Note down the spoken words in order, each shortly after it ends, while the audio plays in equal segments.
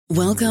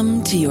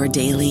Welcome to your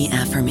daily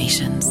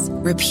affirmations.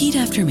 Repeat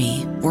after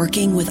me.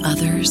 Working with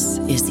others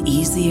is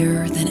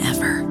easier than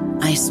ever.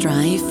 I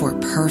strive for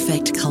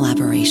perfect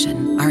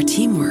collaboration. Our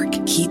teamwork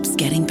keeps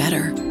getting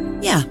better.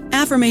 Yeah,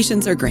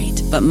 affirmations are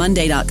great, but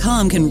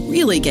Monday.com can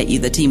really get you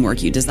the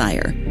teamwork you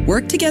desire.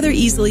 Work together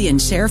easily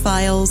and share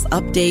files,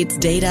 updates,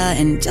 data,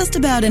 and just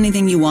about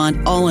anything you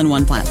want all in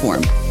one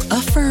platform.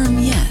 Affirm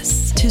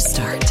yes to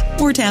start,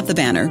 or tap the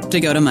banner to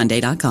go to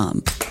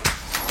Monday.com.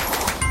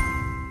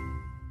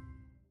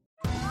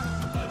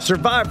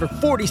 Survivor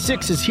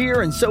 46 is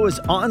here, and so is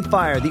On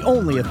Fire, the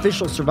only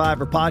official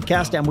Survivor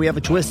podcast, and we have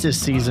a twist this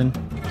season.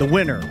 The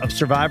winner of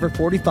Survivor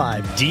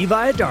 45, Dee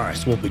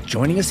Valladares, will be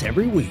joining us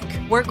every week.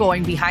 We're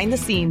going behind the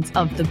scenes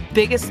of the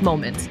biggest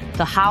moments,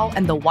 the how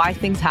and the why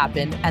things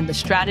happen, and the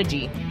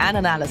strategy and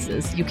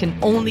analysis you can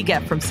only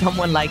get from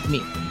someone like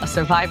me, a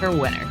Survivor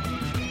winner.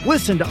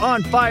 Listen to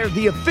On Fire,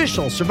 the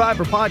official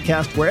Survivor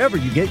podcast, wherever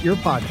you get your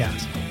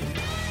podcast.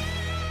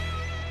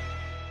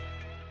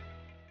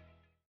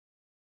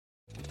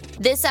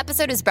 This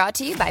episode is brought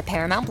to you by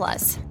Paramount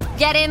Plus.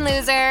 Get in,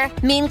 loser!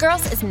 Mean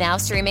Girls is now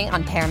streaming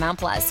on Paramount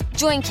Plus.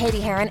 Join Katie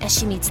Heron as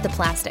she meets the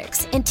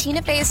plastics in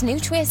Tina Fey's new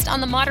twist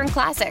on the modern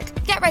classic.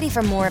 Get ready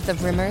for more of the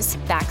rumors,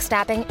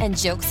 backstabbing, and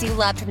jokes you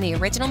loved from the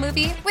original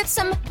movie with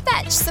some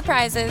fetch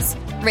surprises.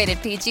 Rated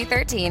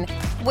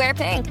PG-13. Wear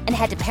pink and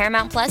head to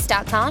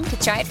ParamountPlus.com to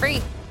try it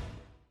free.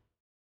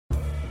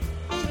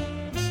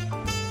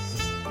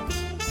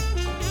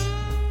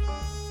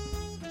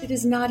 It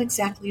is not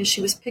exactly as she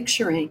was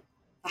picturing.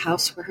 The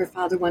house where her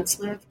father once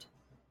lived.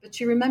 But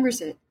she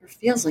remembers it, or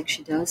feels like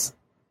she does.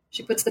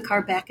 She puts the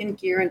car back in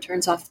gear and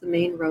turns off the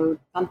main road,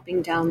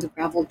 bumping down the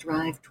gravel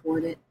drive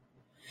toward it.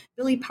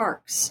 Billy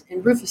parks,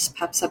 and Rufus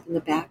pops up in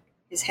the back,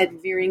 his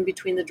head veering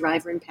between the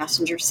driver and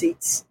passenger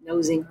seats,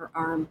 nosing her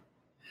arm.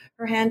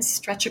 Her hands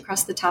stretch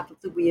across the top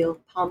of the wheel,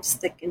 palms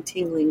thick and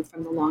tingling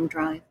from the long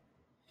drive.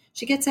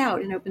 She gets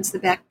out and opens the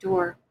back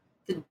door.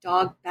 The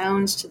dog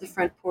bounds to the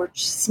front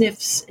porch,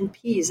 sniffs, and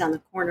pees on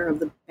the corner of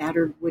the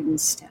battered wooden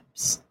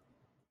steps.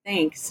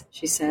 "Thanks,"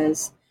 she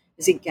says,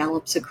 as he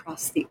gallops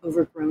across the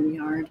overgrown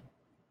yard.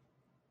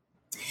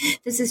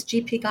 This is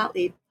G.P.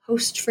 Gottlieb,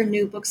 host for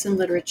New Books and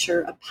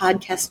Literature, a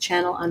podcast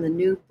channel on the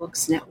New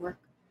Books Network.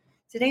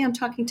 Today I'm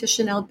talking to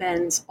Chanel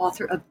Benz,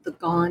 author of The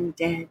Gone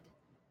Dead.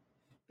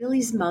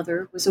 Billy's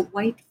mother was a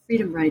white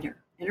freedom writer,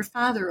 and her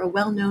father a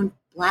well-known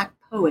black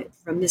poet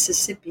from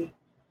Mississippi.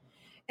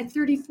 At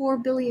 34,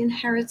 Billy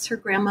inherits her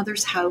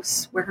grandmother's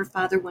house where her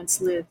father once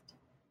lived.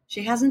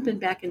 She hasn't been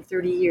back in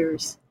 30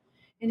 years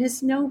and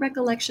has no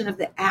recollection of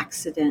the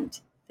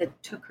accident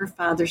that took her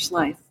father's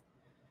life.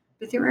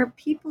 But there are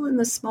people in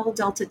the small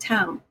Delta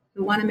town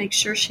who want to make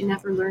sure she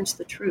never learns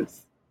the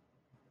truth.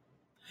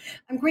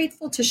 I'm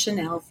grateful to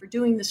Chanel for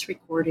doing this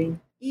recording,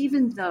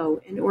 even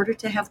though in order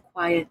to have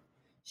quiet,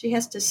 she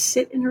has to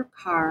sit in her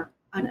car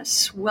on a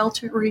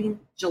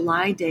sweltering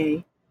July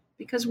day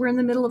because we're in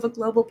the middle of a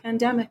global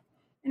pandemic.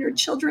 And her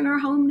children are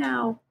home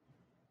now.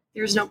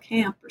 There's no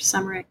camp or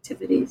summer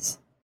activities.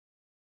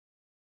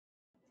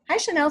 Hi,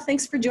 Chanel.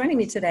 Thanks for joining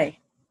me today.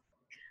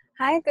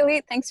 Hi,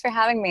 Galit. Thanks for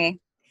having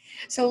me.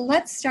 So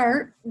let's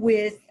start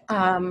with,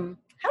 how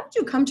did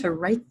you come to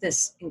write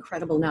this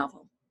incredible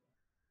novel?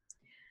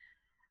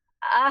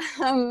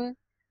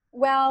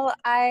 Well,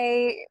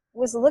 I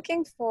was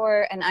looking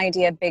for an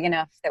idea big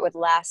enough that would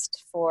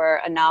last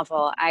for a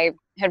novel. I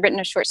had written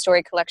a short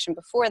story collection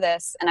before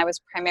this, and I was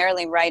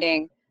primarily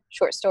writing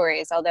short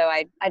stories, although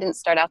I didn't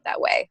start out that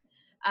way.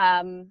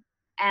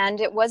 And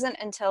it wasn't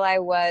until I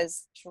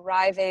was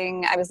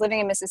living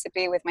in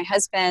Mississippi with my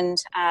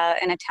husband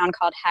in a town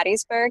called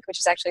Hattiesburg, which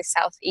is actually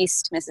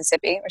southeast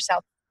Mississippi, or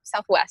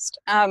southwest.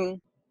 And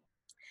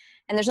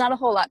there's not a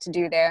whole lot to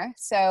do there.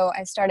 So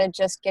I started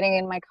just getting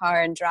in my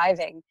car and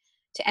driving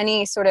to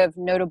any sort of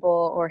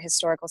notable or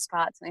historical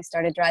spots. And I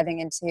started driving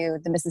into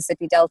the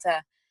Mississippi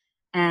Delta.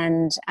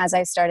 And as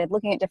I started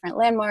looking at different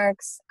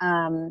landmarks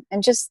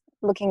and just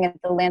looking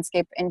at the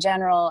landscape in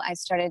general, I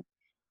started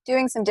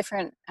doing some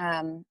different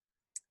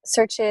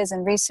searches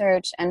and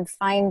research and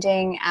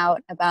finding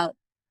out about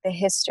the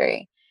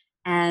history.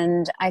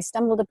 And I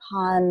stumbled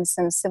upon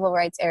some civil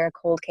rights era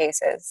cold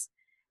cases.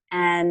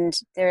 And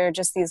there are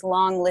just these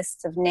long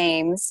lists of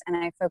names, and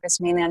I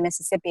focused mainly on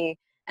Mississippi.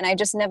 And I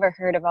just never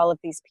heard of all of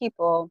these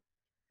people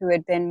who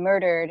had been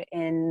murdered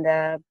in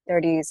the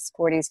 30s,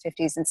 40s,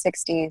 50s, and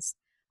 60s.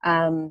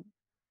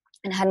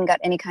 And hadn't got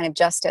any kind of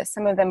justice.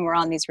 Some of them were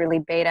on these really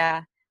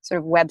beta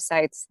sort of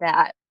websites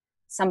that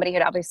somebody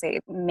had obviously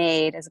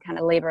made as a kind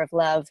of labor of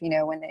love,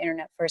 when the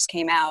internet first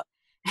came out.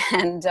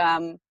 And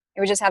it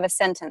would just have a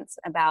sentence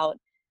about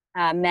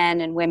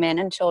men and women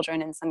and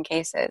children in some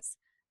cases.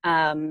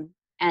 And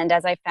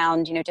as I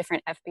found,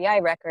 different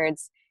FBI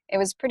records, it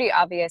was pretty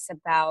obvious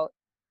about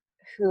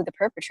who the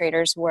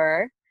perpetrators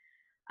were.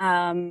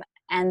 And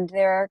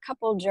there are a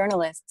couple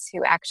journalists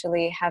who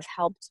actually have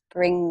helped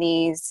bring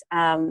these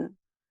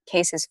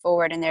cases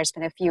forward, and there's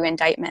been a few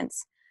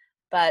indictments,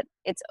 but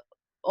it's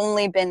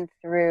only been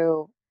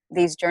through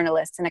these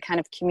journalists in a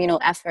kind of communal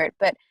effort.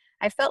 But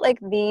I felt like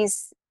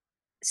these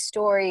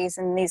stories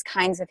and these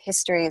kinds of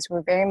histories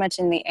were very much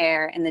in the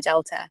air in the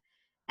Delta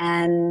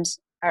and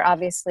are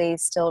obviously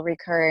still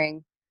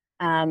recurring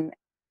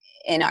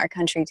in our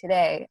country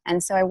today.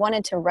 And so I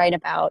wanted to write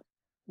about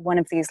one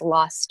of these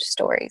lost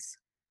stories.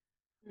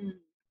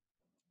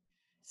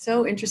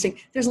 So interesting.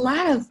 There's a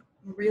lot of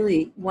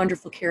really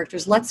wonderful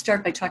characters. Let's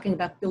start by talking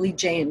about Billie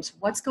James.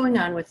 What's going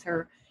on with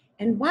her?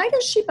 And why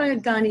does she buy a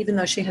gun even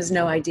though she has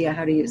no idea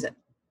how to use it?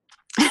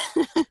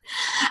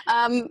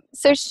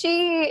 So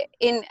she,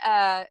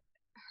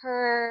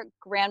 her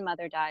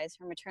grandmother dies,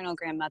 her maternal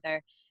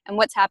grandmother. And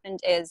what's happened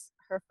is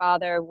her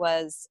father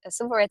was a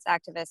civil rights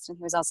activist, and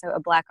he was also a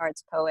Black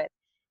arts poet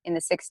in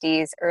the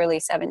 60s, early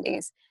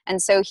 70s.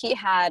 And so he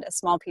had a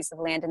small piece of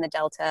land in the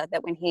Delta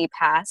that when he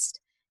passed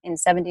in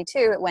 72,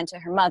 it went to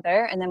her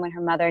mother. And then when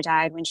her mother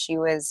died when she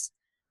was,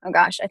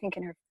 I think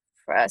in her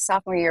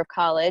sophomore year of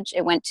college,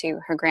 it went to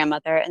her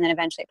grandmother, and then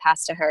eventually it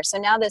passed to her. So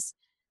now this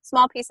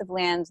small piece of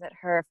land that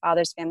her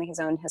father's family has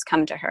owned has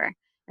come to her.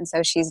 And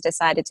so she's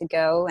decided to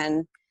go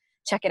and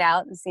check it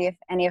out and see if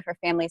any of her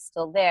family's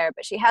still there.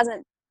 But she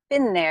hasn't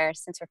been there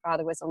since her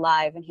father was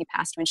alive, and he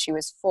passed when she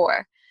was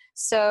 4.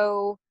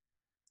 So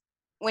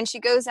when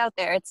she goes out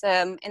there, it's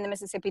in the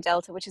Mississippi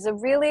Delta, which is a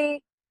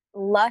really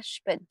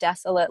lush but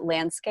desolate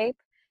landscape.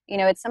 You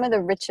know, it's some of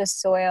the richest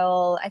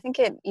soil. I think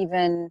it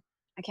even,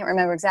 I can't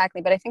remember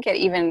exactly, but I think it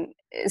even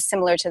is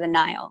similar to the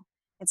Nile.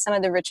 It's some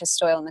of the richest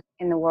soil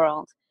in the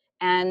world.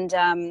 And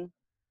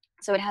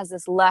so it has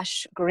this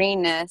lush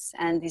greenness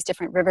and these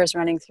different rivers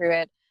running through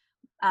it.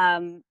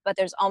 But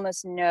there's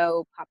almost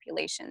no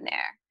population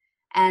there.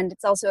 And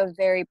it's also a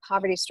very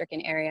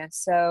poverty-stricken area.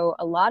 So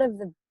a lot of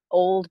the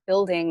old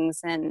buildings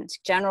and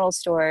general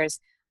stores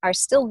are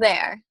still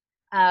there,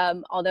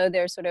 although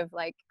they're sort of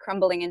like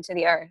crumbling into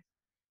the earth.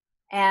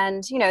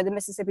 And, you know, the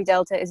Mississippi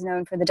Delta is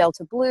known for the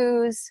Delta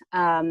Blues.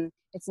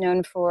 It's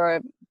known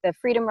for the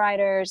Freedom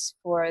Riders,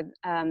 for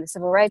the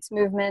Civil Rights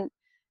Movement,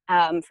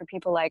 for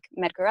people like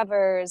Medgar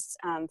Evers,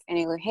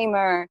 Fannie Lou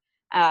Hamer,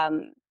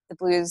 the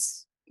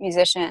blues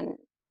musician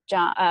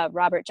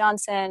Robert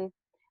Johnson.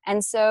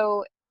 And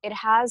so it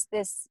has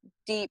this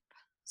deep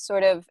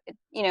sort of,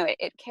 you know,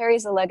 it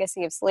carries a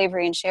legacy of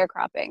slavery and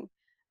sharecropping.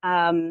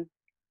 And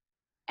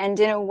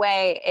in a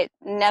way, it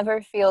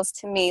never feels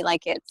to me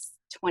like it's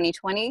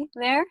 2020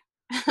 there,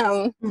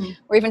 or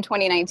even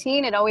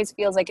 2019. It always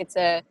feels like it's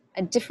a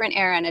different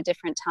era and a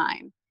different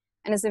time.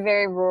 And it's a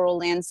very rural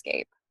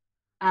landscape.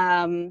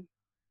 And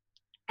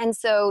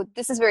so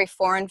this is very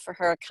foreign for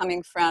her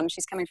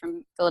she's coming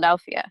from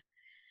Philadelphia.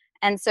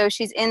 And so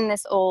she's in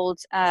this old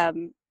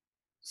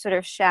sort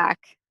of shack,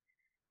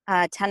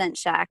 tenant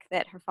shack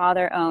that her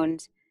father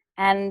owned.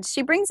 And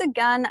she brings a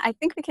gun, I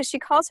think because she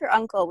calls her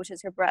uncle, which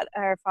is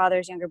her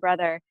father's younger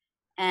brother.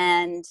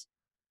 And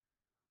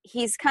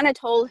he's kind of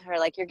told her,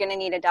 like, you're going to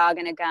need a dog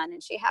and a gun.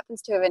 And she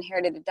happens to have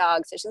inherited a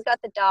dog. So she's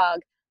got the dog.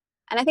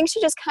 And I think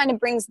she just kind of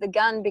brings the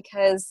gun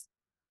because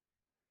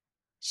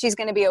she's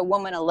going to be a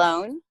woman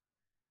alone.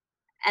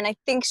 And I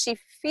think she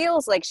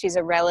feels like she's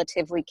a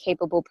relatively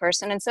capable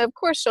person. And so, of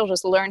course, she'll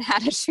just learn how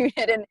to shoot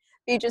it and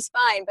be just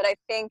fine. But I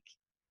think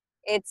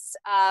it's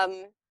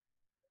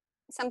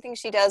something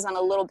she does on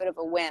a little bit of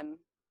a whim.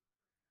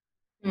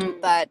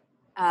 But,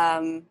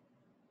 and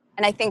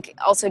I think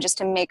also just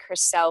to make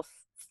herself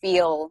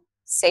feel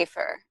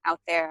safer out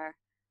there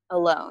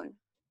alone.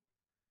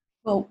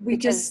 Well, we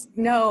just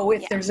know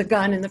if there's a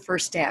gun in the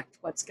first act,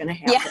 what's going to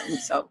happen. Yeah.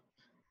 So,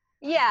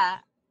 yeah.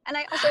 And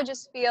I also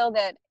just feel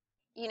that,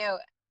 you know,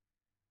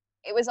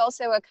 it was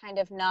also a kind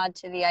of nod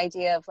to the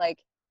idea of, like,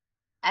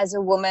 as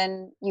a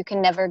woman, you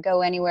can never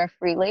go anywhere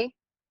freely.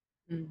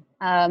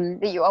 That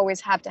you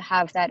always have to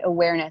have that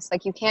awareness.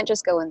 Like, you can't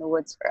just go in the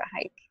woods for a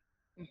hike.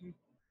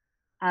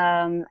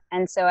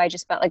 And so I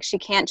just felt like she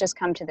can't just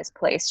come to this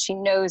place. She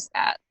knows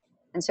that.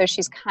 And so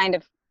she's kind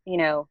of, you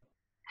know,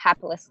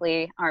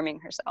 haplessly arming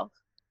herself.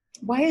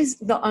 Why is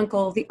the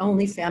uncle the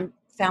only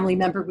family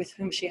member with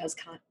whom she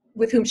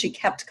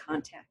kept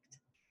contact?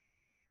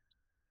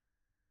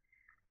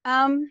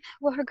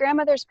 Well, her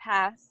grandmother's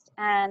passed,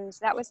 and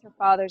that was her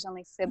father's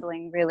only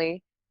sibling,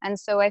 really. And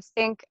so I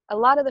think a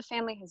lot of the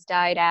family has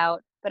died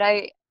out, but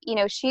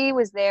she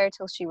was there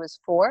till she was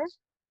 4.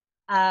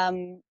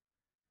 And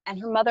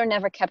her mother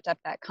never kept up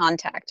that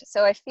contact.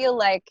 So I feel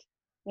like,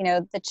 you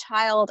know, the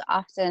child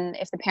often,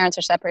 if the parents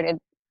are separated,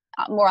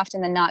 more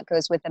often than not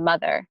goes with the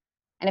mother.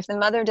 And if the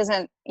mother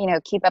doesn't, you know,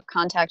 keep up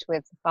contact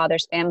with the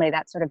father's family,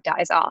 that sort of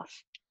dies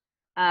off.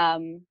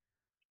 And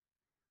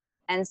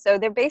so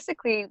they're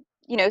basically,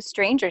 you know,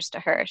 strangers to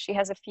her. She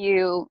has a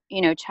few,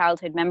 you know,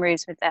 childhood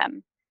memories with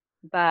them,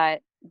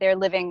 but they're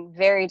living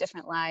very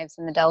different lives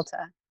in the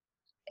Delta.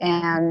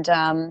 And,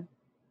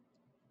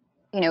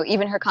 you know,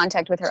 even her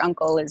contact with her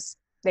uncle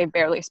they've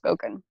barely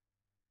spoken.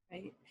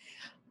 Right.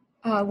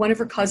 One of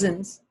her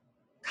cousins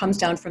comes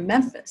down from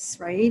Memphis,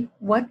 right?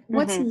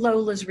 What's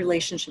Lola's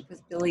relationship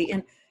with Billie?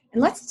 And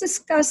let's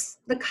discuss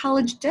the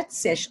college debt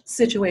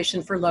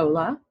situation for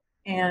Lola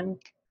and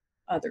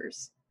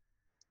others.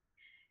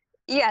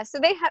 Yeah, so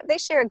they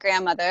share a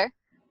grandmother.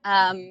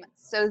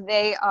 So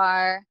they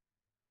are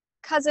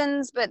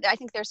cousins, but I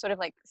think they're sort of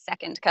like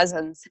second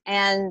cousins.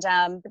 And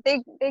but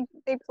they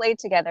played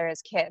together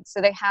as kids,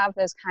 so they have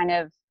those kind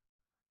of,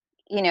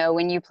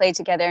 when you play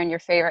together and your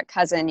favorite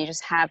cousin, you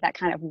just have that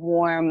kind of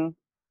warm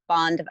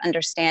bond of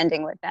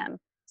understanding with them.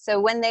 So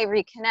when they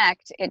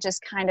reconnect, it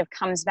just kind of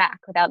comes back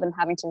without them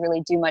having to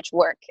really do much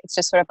work. It's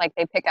just sort of like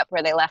they pick up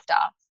where they left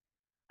off.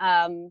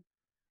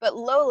 But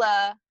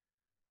Lola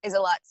is a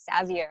lot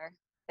savvier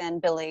than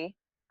Billy.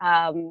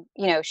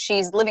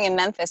 She's living in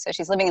Memphis, so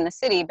she's living in the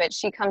city, but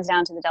she comes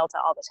down to the Delta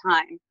all the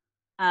time.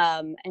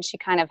 And she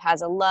kind of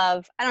has a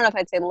love, I don't know if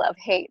I'd say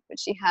love-hate, but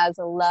she has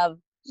a love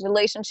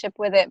relationship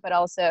with it, but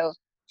also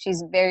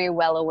she's very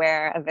well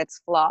aware of its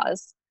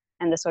flaws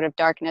and the sort of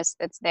darkness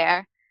that's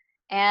there.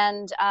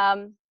 And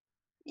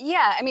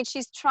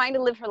she's trying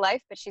to live her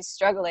life, but she's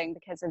struggling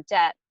because of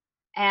debt.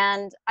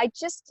 And I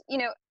just,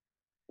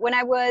 when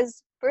I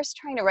was first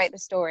trying to write the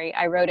story,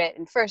 I wrote it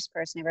in first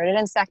person, I wrote it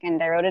in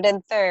second, I wrote it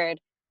in third.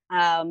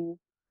 And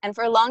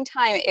for a long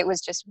time, it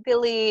was just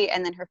Billy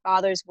and then her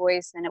father's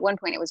voice. And at one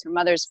point, it was her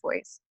mother's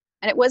voice.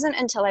 And it wasn't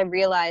until I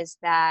realized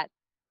that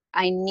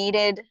I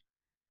needed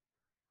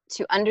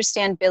to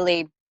understand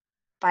Billy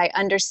by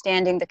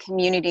understanding the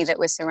community that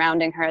was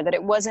surrounding her, that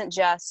it wasn't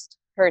just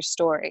her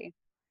story,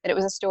 that it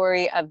was a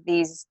story of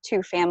these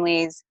two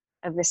families,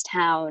 of this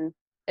town,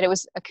 that it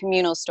was a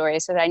communal story,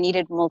 so that I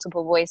needed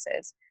multiple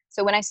voices.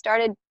 So when I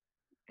started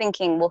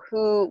thinking, well,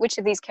 which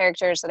of these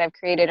characters that I've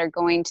created are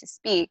going to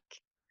speak,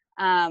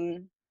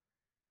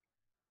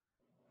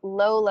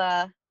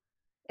 Lola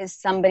is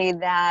somebody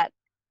that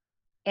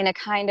in a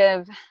kind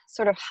of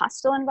sort of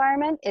hostile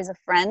environment is a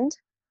friend,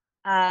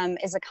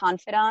 is a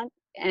confidant,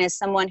 and is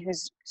someone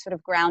who's sort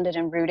of grounded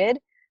and rooted.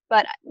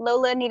 But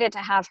Lola needed to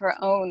have her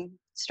own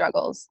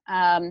struggles.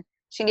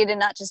 She needed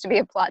not just to be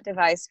a plot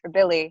device for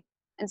Billy.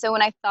 And so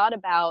when I thought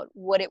about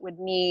what it would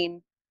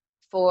mean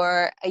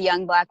for a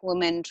young Black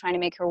woman trying to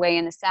make her way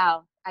in the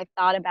South, I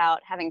thought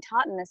about, having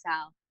taught in the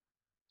South,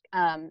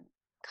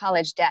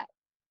 college debt,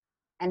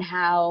 and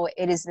how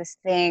it is this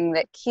thing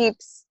that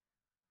keeps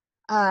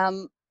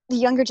the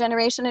younger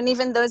generation, and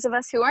even those of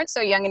us who aren't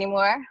so young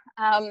anymore,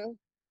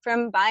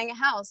 from buying a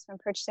house, from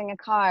purchasing a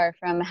car,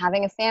 from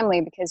having a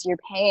family, because you're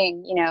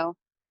paying, you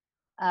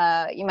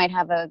might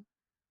have a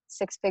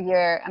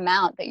six-figure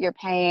amount that you're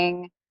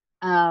paying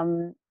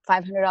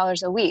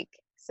 $500 a week.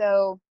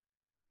 So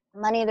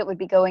money that would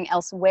be going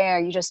elsewhere,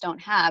 you just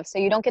don't have. So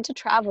you don't get to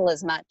travel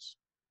as much.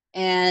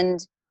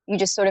 And you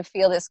just sort of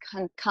feel this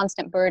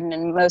constant burden,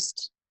 and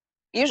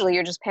usually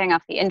you're just paying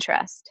off the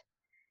interest.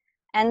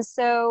 And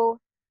so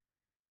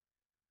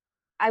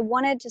I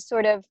wanted to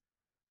sort of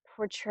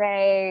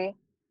portray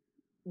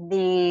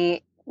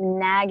the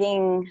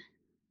nagging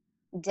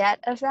debt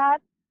of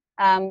that,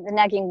 the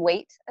nagging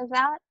weight of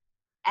that,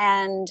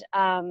 and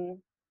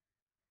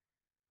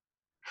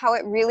how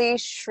it really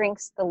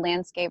shrinks the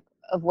landscape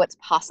of what's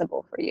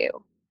possible for you,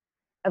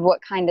 of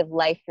what kind of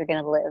life you're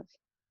going to live,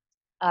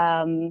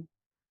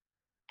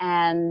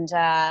 and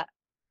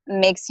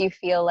makes you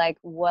feel like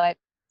what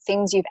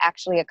things you've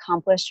actually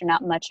accomplished are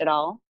not much at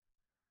all,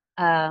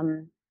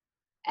 and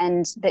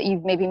that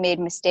you've maybe made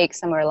mistakes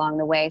somewhere along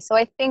the way. So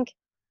I think,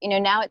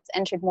 now it's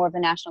entered more of the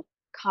national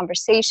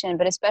conversation,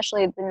 but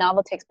especially the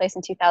novel takes place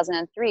in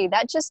 2003.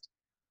 That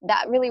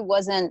really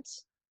wasn't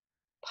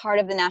part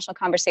of the national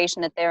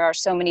conversation, that there are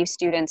so many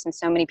students and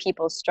so many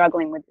people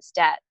struggling with this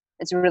debt.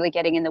 It's really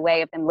getting in the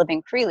way of them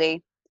living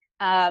freely.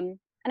 And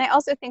I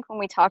also think when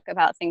we talk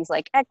about things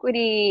like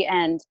equity,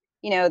 and,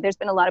 there's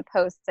been a lot of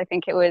posts, I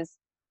think it was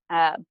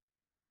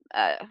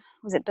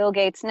it Bill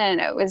Gates? No,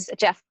 it was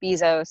Jeff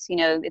Bezos.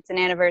 It's an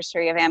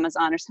anniversary of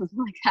Amazon or something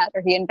like that,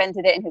 or he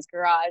invented it in his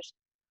garage.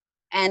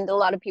 And a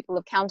lot of people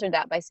have countered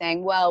that by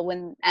saying, well,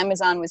 when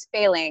Amazon was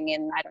failing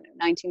in,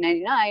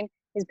 1999,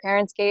 his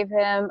parents gave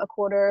him a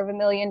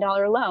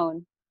 $250,000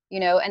 loan,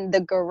 and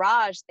the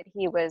garage that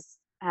he was,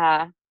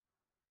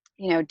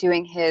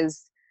 doing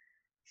his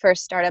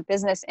first startup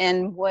business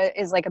in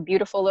is like a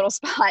beautiful little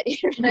spot.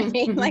 You know what I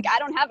mean? Like, I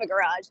don't have a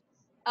garage.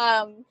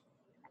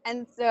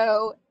 And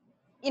so,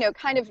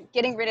 kind of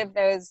getting rid of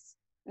the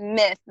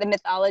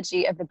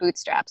mythology of the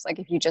bootstraps, like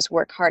if you just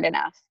work hard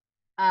enough,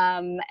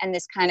 and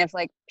this kind of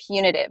like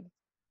punitive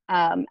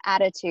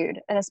attitude,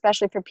 and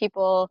especially for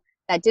people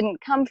that didn't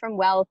come from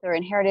wealth or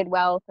inherited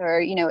wealth,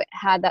 or,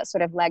 had that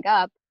sort of leg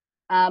up,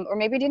 or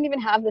maybe didn't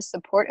even have the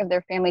support of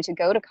their family to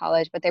go to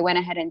college, but they went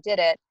ahead and did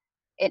it.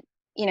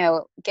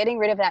 Getting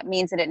rid of that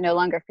means that it no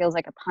longer feels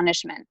like a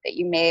punishment, that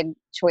you made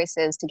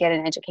choices to get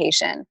an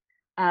education.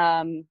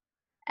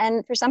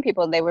 And for some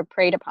people, they were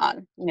preyed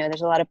upon.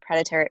 There's a lot of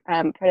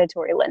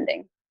predatory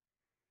lending.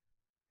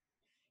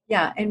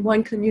 Yeah, and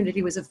one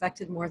community was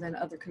affected more than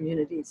other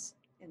communities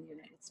in the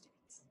United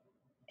States.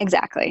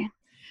 Exactly.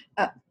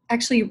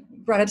 Actually, you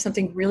brought up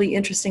something really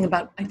interesting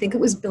about, I think it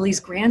was Billy's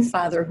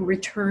grandfather, who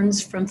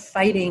returns from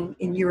fighting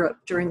in Europe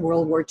during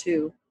World War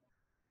II.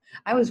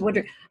 I was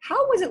wondering,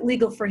 how was it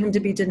legal for him to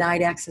be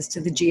denied access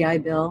to the GI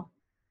Bill?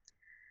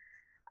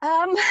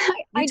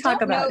 I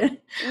talk about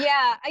it.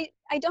 Yeah,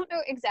 I don't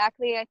know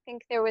exactly. I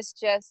think there was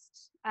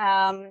just,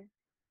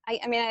 I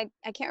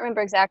I can't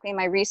remember exactly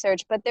my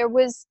research, but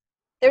there's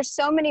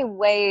so many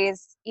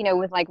ways,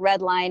 with like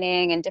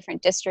redlining and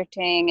different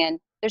districting, and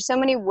there's so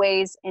many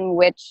ways in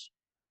which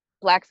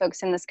Black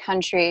folks in this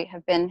country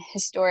have been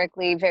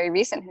historically,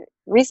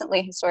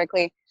 recently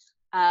historically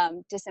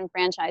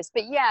disenfranchised.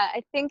 But yeah,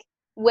 I think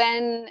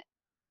when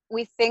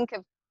we think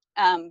of,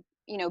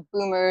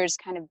 boomers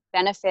kind of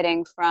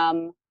benefiting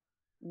from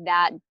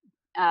that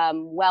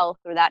wealth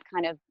or that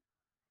kind of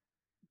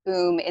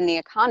boom in the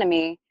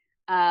economy,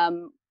 a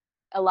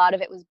lot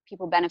of it was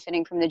people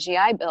benefiting from the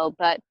GI Bill,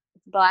 but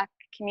Black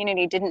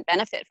community didn't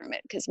benefit from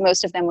it because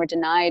most of them were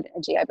denied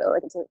a GI Bill.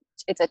 Like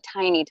it's a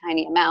tiny,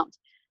 tiny amount.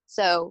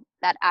 So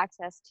that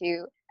access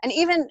to, and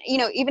even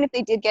if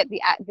they did get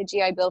the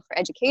GI Bill for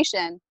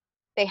education,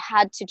 they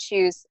had to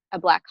choose a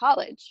Black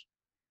college.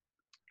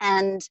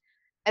 And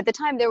at the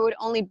time, there would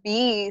only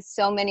be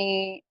so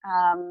many,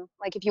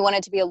 like if you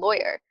wanted to be a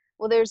lawyer,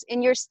 well,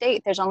 in your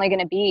state, there's only going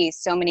to be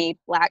so many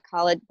Black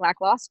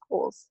law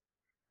schools.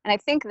 And I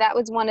think that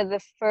was one of the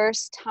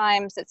first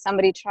times that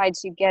somebody tried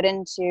to get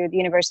into the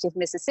University of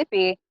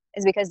Mississippi,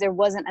 is because there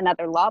wasn't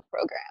another law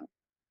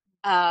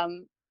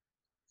program,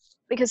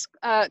 because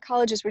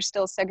colleges were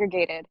still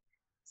segregated.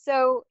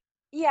 So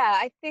yeah,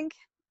 I think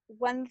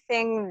one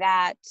thing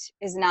that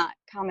is not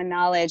common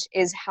knowledge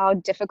is how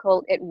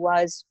difficult it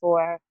was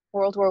for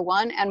World War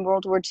I and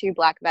World War II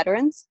Black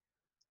veterans.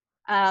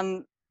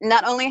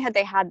 Not only had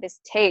they had this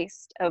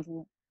taste of,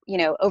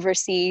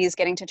 overseas,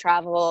 getting to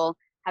travel,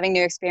 having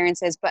new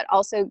experiences, but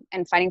also,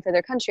 and fighting for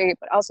their country,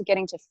 but also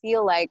getting to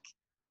feel like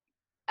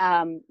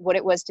what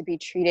it was to be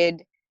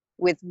treated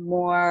with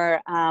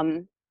more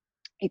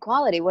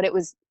equality, what it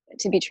was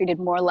to be treated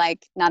more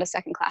like not a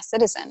second-class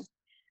citizen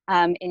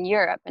in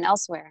Europe and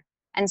elsewhere.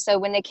 And so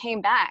when they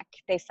came back,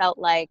 they felt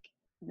like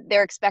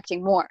they're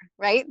expecting more,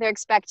 right? They're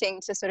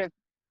expecting to sort of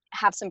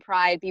have some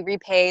pride, be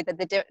repaid, that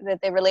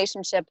the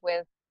relationship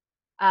with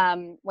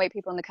white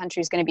people in the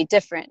country is going to be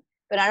different.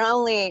 But not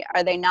only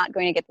are they not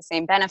going to get the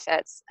same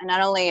benefits, and not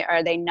only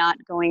are they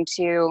not going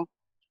to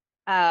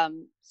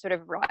sort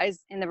of rise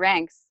in the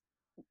ranks,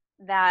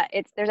 that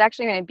there's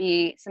actually going to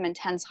be some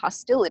intense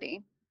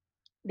hostility,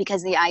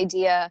 because the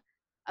idea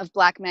of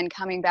Black men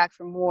coming back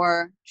from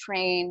war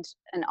trained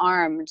and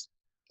armed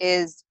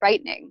is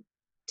frightening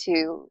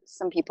to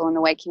some people in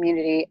the white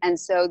community. And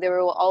so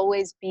there will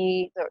always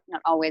be,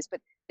 not always,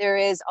 but there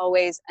is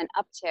always an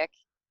uptick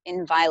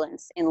in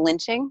violence, in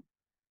lynching,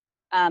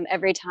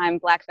 every time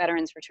Black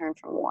veterans return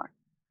from war.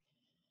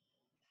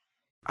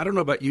 I don't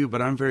know about you,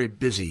 but I'm very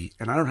busy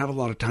and I don't have a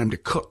lot of time to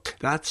cook.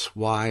 That's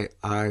why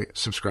I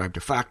subscribe to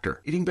Factor.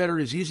 Eating better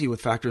is easy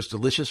with Factor's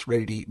delicious,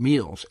 ready-to-eat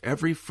meals.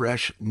 Every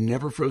fresh,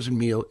 never frozen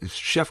meal is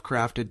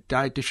chef-crafted,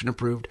 dietitian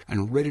approved,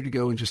 and ready to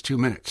go in just 2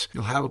 minutes.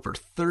 You'll have over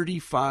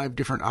 35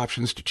 different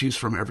options to choose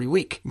from every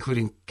week,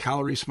 including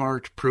Calorie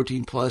Smart,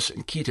 Protein Plus,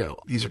 and Keto.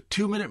 These are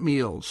 2-minute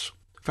meals.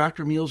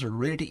 Factor meals are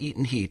ready to eat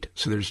and heat,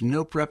 so there's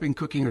no prepping,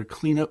 cooking, or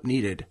cleanup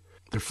needed.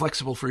 They're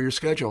flexible for your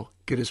schedule.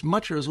 Get as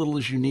much or as little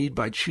as you need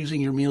by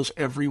choosing your meals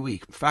every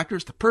week. Factor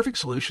is the perfect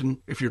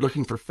solution if you're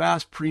looking for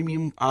fast,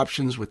 premium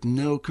options with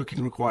no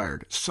cooking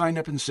required. Sign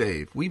up and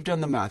save. We've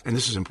done the math, and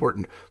this is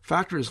important.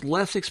 Factor is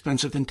less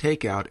expensive than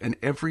takeout, and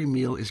every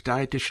meal is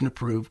dietitian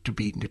approved to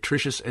be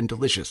nutritious and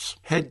delicious.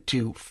 Head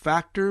to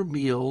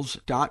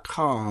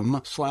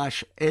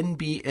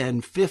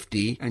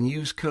factormeals.com/NBN50 and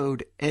use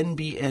code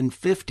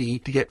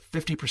NBN50 to get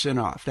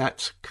 50% off.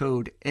 That's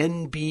code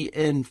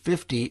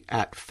NBN50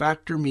 at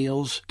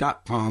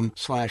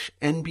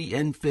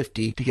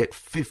factormeals.com/NBN50 to get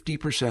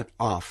 50%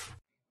 off.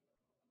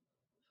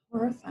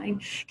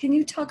 Horrifying. Can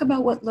you talk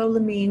about what Lola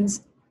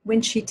means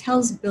when she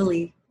tells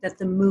Billy that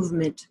the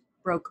movement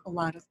broke a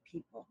lot of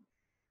people?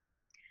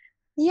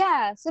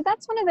 Yeah, so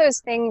that's one of those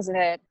things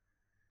that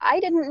I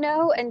didn't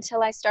know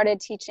until I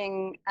started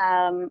teaching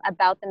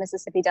about the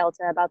Mississippi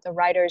Delta, about the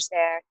writers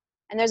there.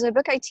 And there's a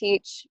book I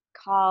teach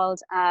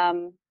called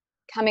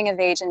Coming of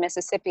Age in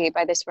Mississippi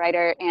by this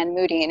writer, Anne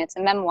Moody, and it's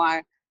a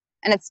memoir.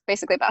 And it's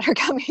basically about her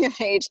coming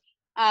of age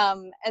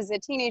as a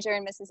teenager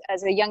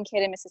as a young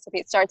kid in Mississippi.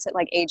 It starts at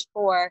like age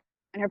 4,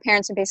 and her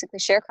parents are basically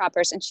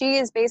sharecroppers, and she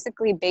is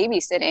basically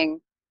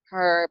babysitting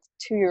her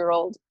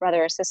 2-year-old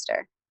brother or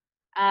sister.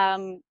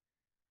 And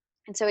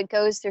so it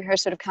goes through her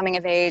sort of coming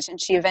of age, and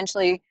she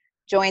eventually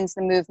joins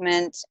the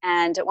movement.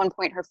 And at one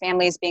point, her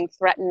family is being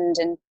threatened,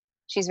 and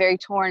she's very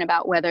torn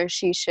about whether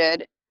she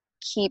should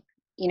keep,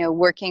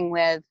 working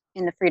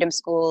in the freedom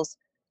schools,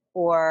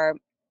 or,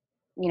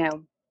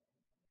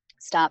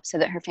 stop so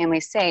that her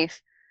family's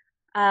safe.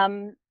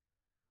 And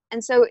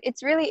so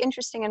it's really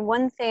interesting. And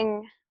one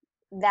thing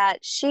that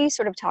she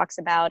sort of talks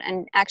about,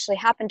 and actually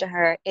happened to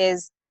her,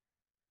 is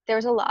there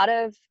was a lot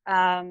of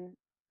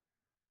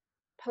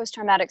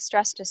post-traumatic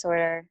stress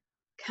disorder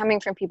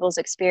coming from people's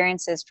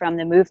experiences from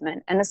the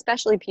movement, and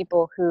especially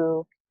people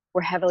who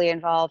were heavily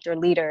involved, or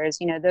leaders,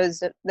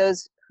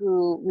 those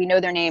who we know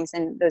their names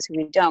and those who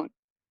we don't.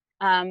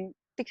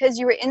 Because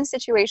you were in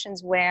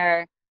situations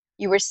where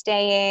you were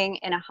staying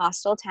in a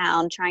hostile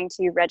town trying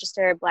to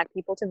register Black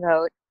people to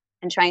vote.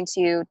 and trying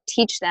to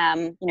teach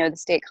them, the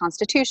state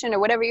constitution or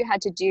whatever you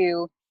had to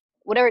do,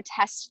 whatever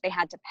tests they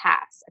had to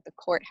pass at the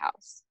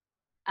courthouse.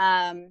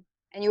 And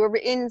you were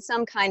in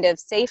some kind of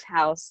safe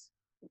house,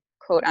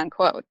 quote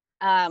unquote,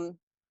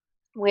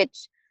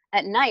 which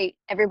at night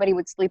everybody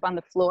would sleep on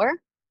the floor,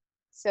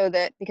 so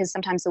that because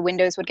sometimes the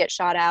windows would get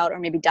shot out, or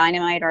maybe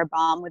dynamite or a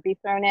bomb would be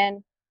thrown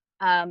in.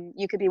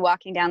 You could be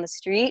walking down the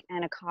street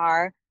and a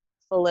car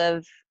full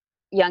of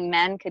young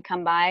men could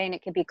come by, and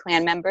it could be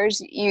Klan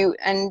members.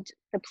 And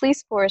the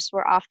police force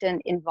were often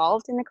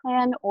involved in the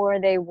Klan, or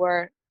they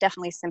were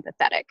definitely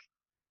sympathetic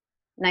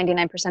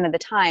 99% of the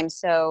time.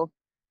 So,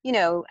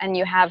 and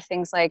you have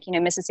things like,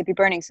 Mississippi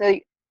burning. So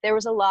there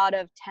was a lot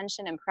of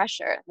tension and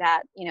pressure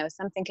that,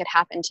 something could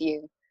happen to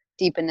you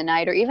deep in the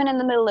night or even in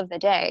the middle of the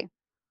day.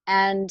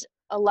 And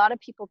a lot of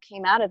people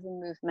came out of the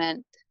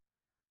movement.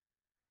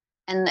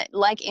 And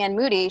like Anne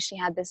Moody, she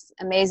had this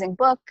amazing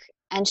book,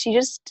 and she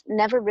just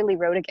never really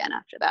wrote again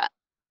after that.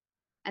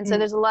 And so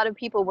there's a lot of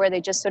people where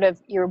they just sort of,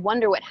 you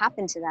wonder what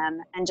happened to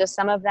them. And just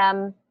some of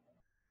them,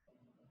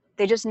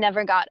 they just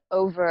never got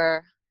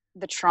over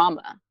the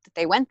trauma that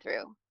they went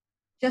through.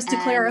 Just to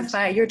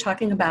clarify, you're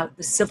talking about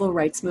the civil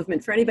rights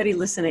movement for anybody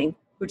listening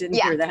who didn't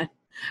hear that.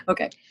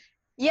 Okay.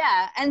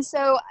 Yeah. And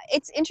so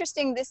it's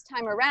interesting this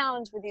time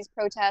around with these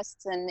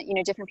protests and,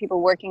 different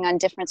people working on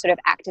different sort of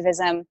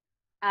activism,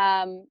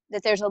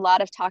 that there's a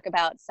lot of talk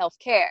about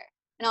self-care.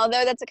 And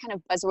although that's a kind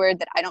of buzzword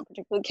that I don't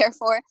particularly care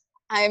for,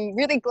 I'm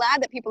really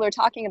glad that people are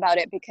talking about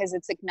it, because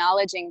it's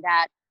acknowledging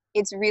that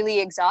it's really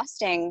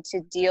exhausting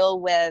to deal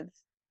with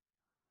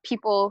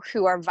people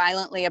who are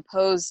violently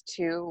opposed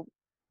to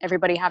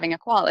everybody having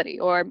equality,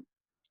 or,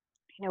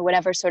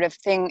 whatever sort of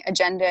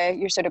agenda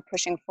you're sort of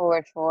pushing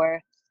forward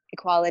for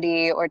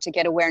equality, or to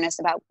get awareness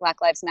about Black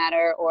Lives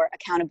Matter, or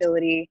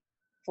accountability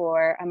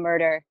for a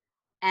murder.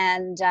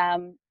 And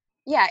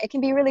it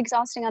can be really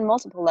exhausting on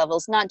multiple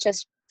levels, not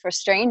just for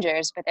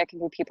strangers, but there can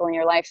be people in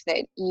your life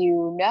that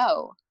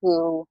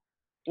who,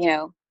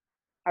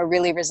 are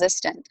really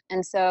resistant.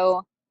 And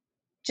so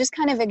just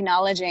kind of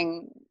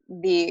acknowledging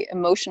the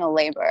emotional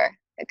labor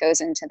that goes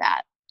into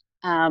that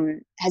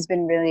has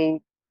been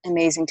really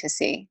amazing to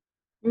see.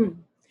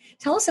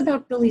 Tell us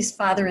about Billy's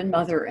father and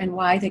mother and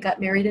why they got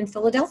married in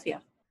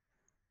Philadelphia.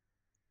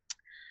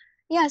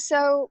 Yeah,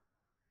 so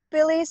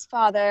Billy's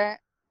father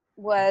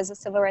was a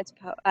civil rights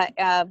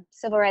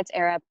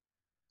era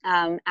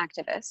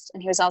activist,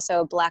 and he was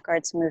also a Black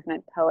Arts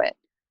Movement poet.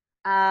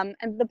 And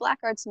the Black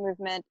Arts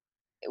Movement,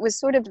 it was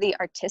sort of the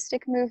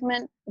artistic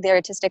movement, the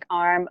artistic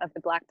arm of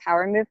the Black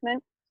Power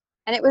movement.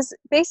 And it was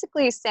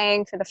basically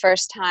saying for the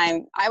first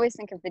time, I always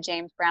think of the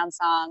James Brown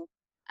song,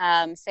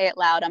 Say It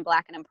Loud, I'm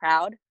Black and I'm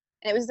Proud.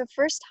 And it was the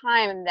first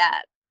time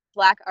that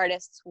Black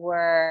artists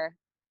were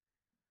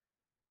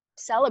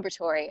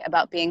celebratory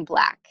about being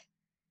Black.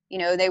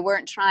 They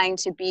weren't trying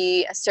to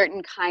be a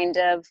certain kind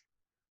of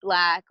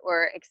Black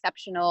or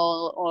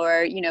exceptional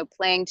or,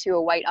 playing to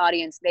a white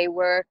audience. They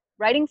were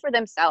writing for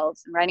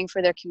themselves and writing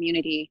for their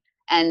community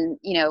and,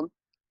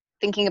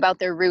 thinking about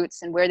their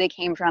roots and where they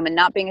came from and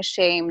not being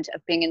ashamed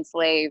of being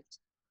enslaved,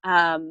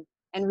 and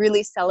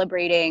really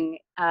celebrating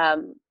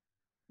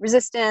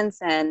resistance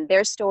and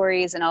their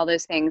stories and all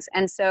those things.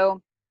 And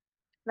so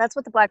that's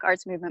what the Black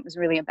Arts Movement was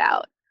really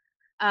about.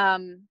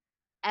 And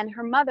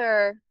her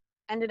mother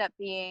ended up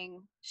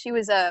she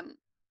was a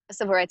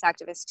civil rights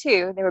activist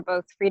too. They were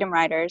both freedom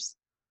riders.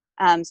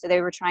 So they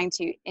were trying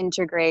to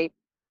integrate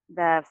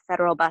the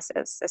federal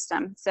buses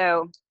system.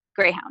 So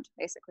Greyhound,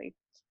 basically.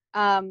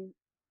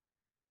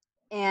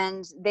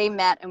 And they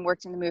met and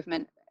worked in the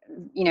movement,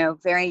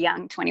 very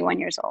young, 21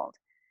 years old.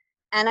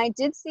 And I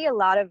did see a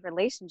lot of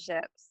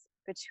relationships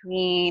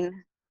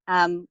between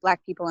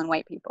Black people and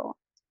white people.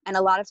 And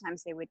a lot of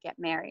times they would get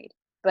married,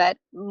 but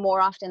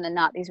more often than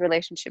not, these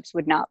relationships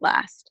would not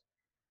last.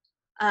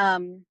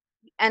 And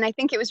I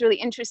think it was really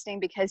interesting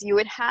because you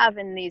would have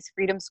in these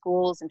freedom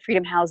schools and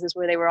freedom houses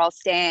where they were all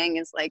staying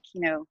as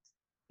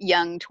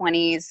young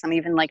 20s, some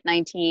even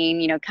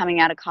 19, coming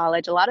out of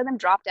college. A lot of them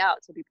dropped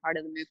out to be part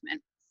of the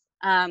movement.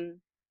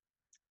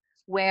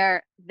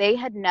 Where they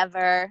had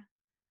never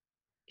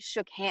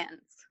shook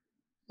hands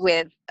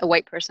with a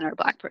white person or a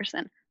Black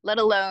person, let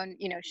alone,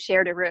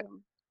 shared a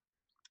room.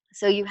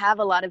 So you have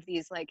a lot of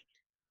these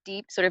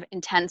deep sort of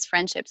intense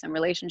friendships and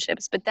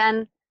relationships. But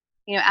then,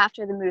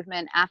 after the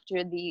movement,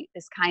 after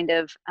this kind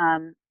of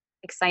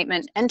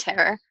excitement and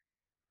terror,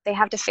 they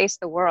have to face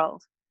the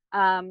world.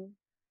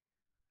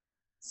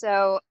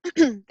 So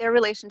their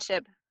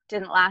relationship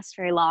didn't last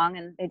very long,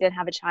 and they did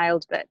have a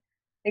child, but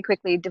they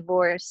quickly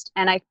divorced.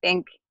 And I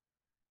think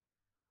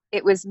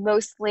it was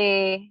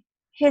mostly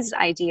his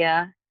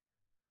idea,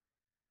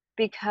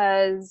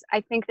 because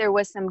I think there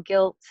was some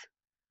guilt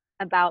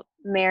about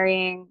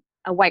marrying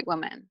a white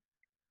woman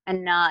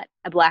and not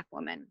a Black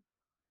woman,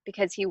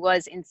 because he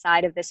was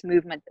inside of this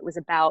movement that was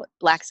about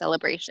Black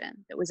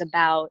celebration, that was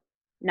about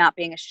not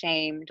being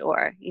ashamed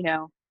or,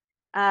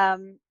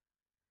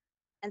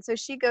 and so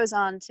she goes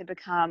on to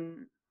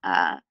become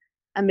a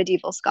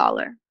medieval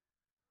scholar,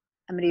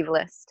 a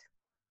medievalist.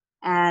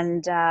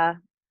 And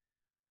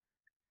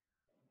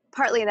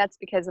partly that's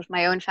because of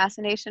my own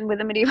fascination with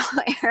the medieval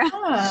era.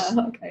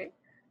 Ah, okay.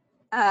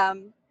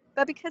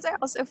 But because I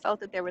also felt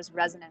that there was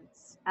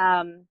resonance.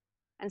 And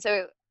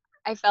so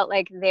I felt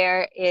like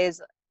there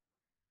is,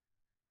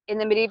 in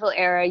the medieval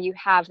era, you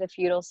have the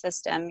feudal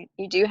system,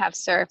 you do have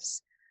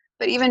serfs,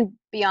 but even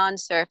beyond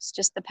serfs,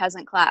 just the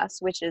peasant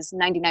class, which is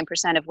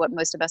 99% of what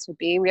most of us would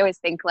be. We always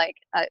think like,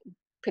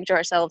 picture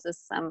ourselves as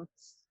some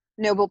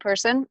noble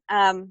person,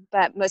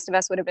 but most of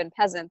us would have been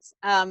peasants.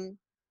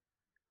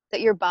 That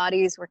your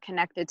bodies were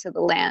connected to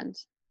the land,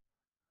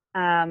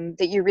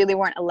 that you really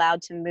weren't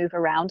allowed to move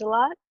around a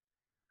lot.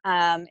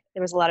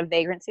 There was a lot of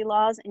vagrancy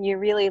laws, and you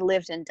really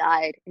lived and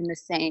died in the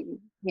same,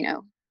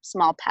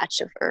 small patch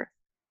of earth.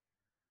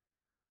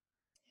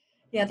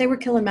 Yeah, they were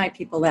killing my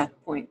people at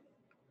that point.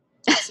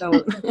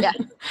 So Yeah.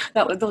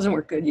 those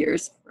weren't good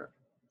years.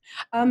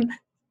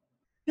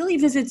 Billy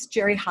visits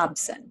Jerry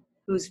Hobson,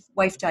 whose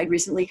wife died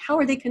recently. How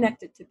are they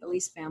connected to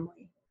Billy's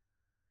family?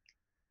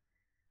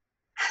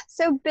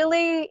 So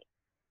Billy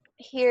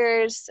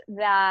hears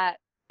that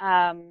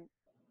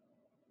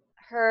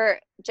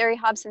Jerry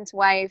Hobson's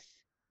wife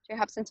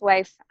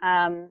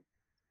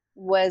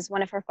was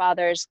one of her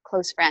father's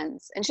close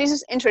friends, and she's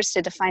just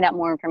interested to find out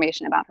more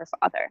information about her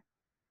father.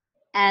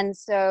 And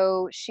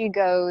so she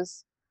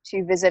goes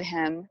to visit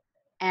him,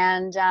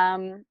 and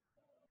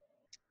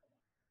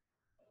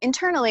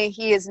internally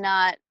he is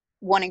not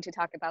wanting to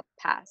talk about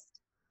the past.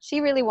 She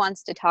really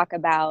wants to talk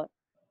about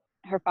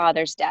her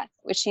father's death,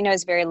 which she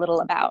knows very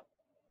little about.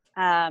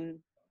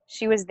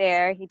 She was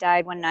there. He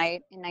died one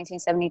night in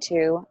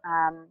 1972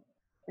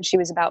 when she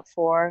was about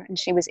 4, and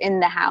she was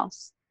in the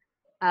house.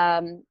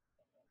 And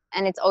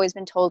it's always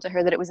been told to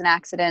her that it was an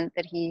accident,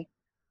 that he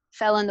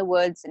fell in the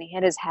woods and he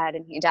hit his head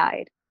and he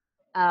died.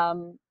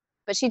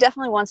 But she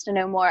definitely wants to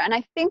know more. And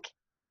I think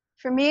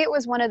for me, it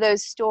was one of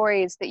those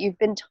stories that you've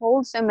been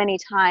told so many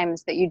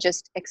times that you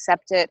just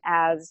accept it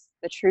as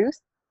the truth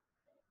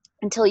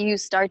until you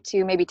start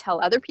to maybe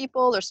tell other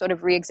people or sort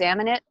of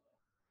re-examine it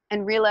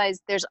and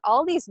realize there's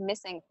all these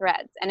missing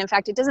threads. And in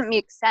fact, it doesn't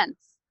make sense.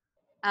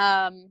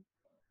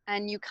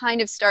 And you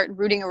kind of start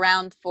rooting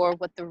around for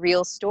what the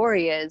real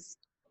story is,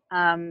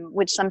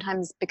 which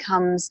sometimes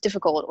becomes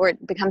difficult, or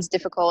it becomes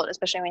difficult,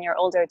 especially when you're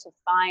older, to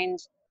find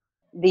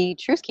the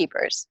truth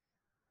keepers.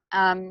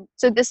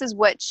 So this is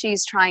what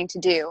she's trying to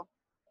do.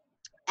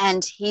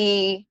 And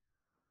he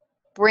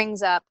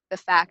brings up the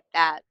fact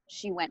that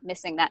she went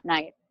missing that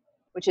night,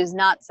 which is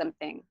not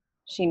something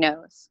she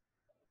knows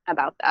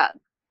about that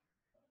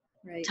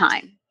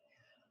time.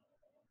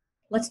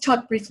 Let's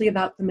talk briefly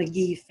about the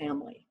McGee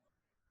family.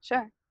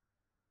 Sure.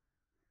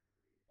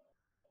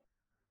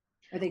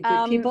 Are they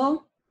good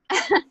people?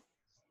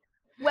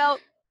 Well,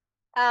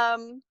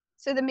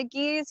 so the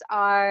McGees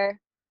are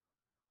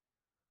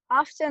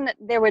often,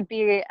 there would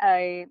be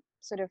a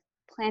sort of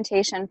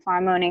plantation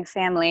farm owning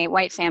family,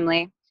 white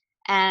family.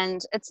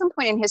 And at some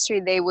point in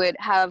history, they would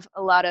have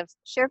a lot of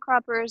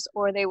sharecroppers,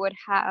 or they would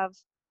have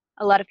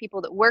a lot of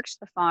people that worked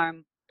the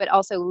farm, but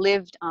also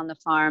lived on the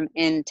farm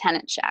in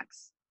tenant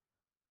shacks.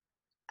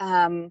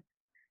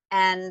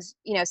 And,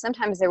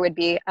 sometimes there would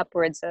be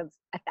upwards of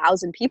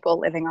 1,000 people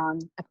living on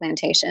a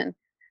plantation.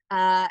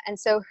 And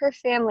so her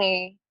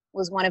family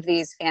was one of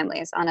these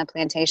families on a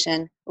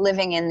plantation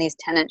living in these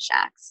tenant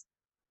shacks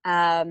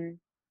that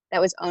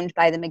was owned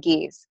by the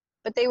McGees.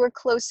 But they were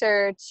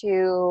closer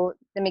to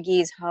the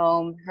McGees'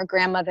 home. Her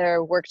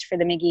grandmother worked for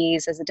the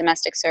McGees as a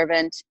domestic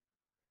servant.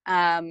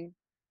 And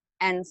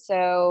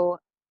so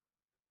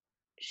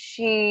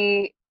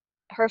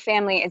her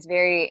family is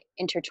very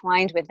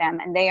intertwined with them,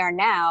 and they are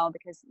now,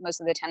 because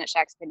most of the tenant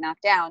shacks have been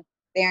knocked down,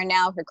 they are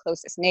now her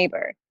closest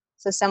neighbor.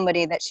 So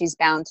somebody that she's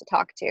bound to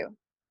talk to.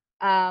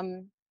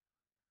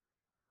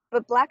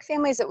 But Black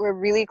families that were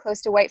really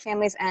close to white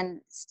families,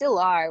 and still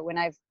are, when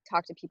I've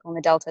talked to people in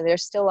the Delta, there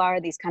still are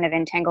these kind of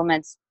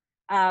entanglements.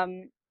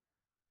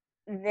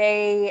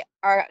 They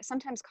are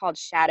sometimes called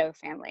shadow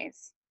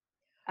families,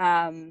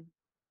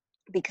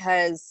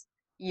 because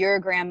your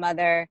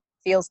grandmother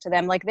feels to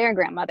them like their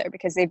grandmother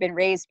because they've been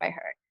raised by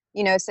her.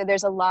 So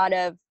there's a lot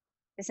of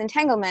this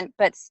entanglement,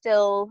 but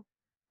still,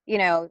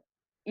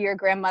 your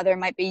grandmother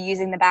might be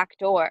using the back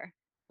door,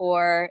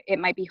 or it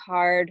might be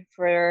hard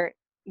for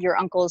your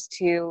uncles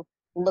to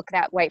look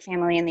that white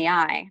family in the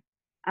eye.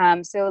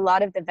 So a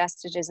lot of the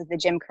vestiges of the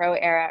Jim Crow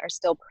era are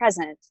still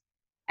present,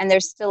 and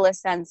there's still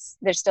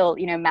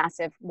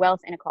massive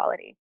wealth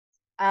inequality.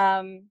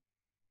 So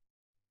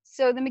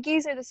the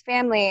McGees are this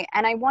family,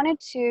 and I wanted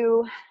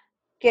to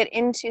get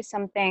into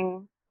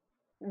something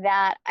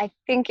that I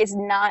think is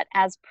not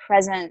as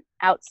present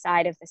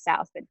outside of the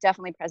South, but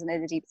definitely present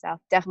in the Deep South,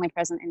 definitely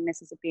present in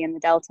Mississippi and the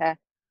Delta,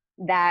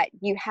 that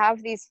you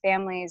have these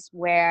families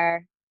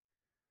where,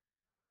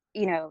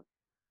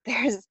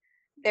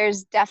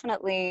 there's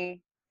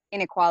definitely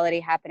inequality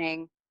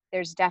happening.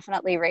 There's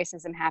definitely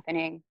racism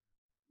happening,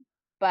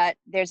 but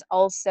there's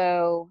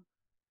also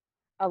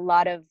a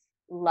lot of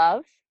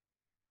love.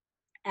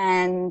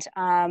 And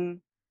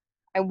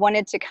I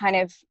wanted to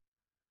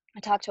I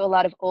talked to a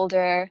lot of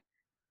older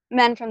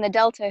men from the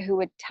Delta who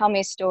would tell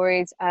me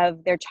stories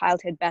of their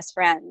childhood best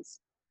friends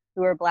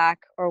who were Black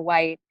or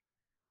white,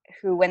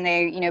 who when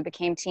they,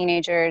 became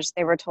teenagers,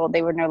 they were told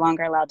they were no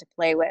longer allowed to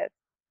play with.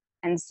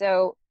 And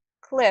so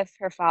Cliff,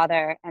 her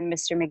father, and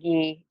Mr.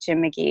 McGee,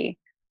 Jim McGee,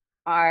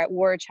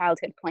 were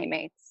childhood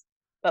playmates.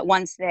 But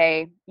once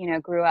they,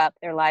 grew up,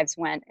 their lives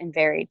went in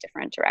very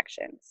different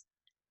directions.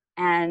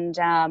 And,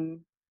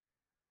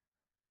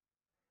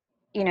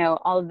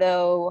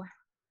 although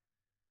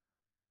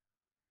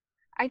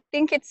I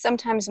think it's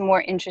sometimes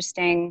more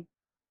interesting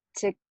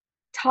to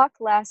talk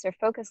less or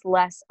focus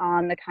less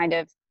on the kind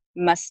of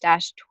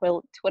mustache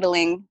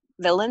twiddling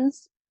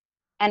villains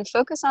and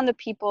focus on the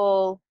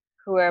people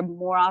who are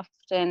more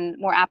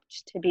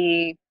apt to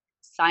be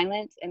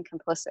silent and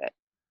complicit.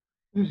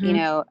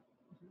 Mm-hmm.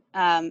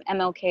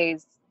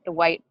 MLK's the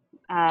white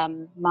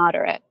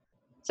moderate.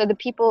 So the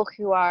people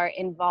who are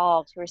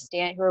involved, who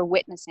are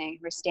witnessing,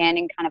 who are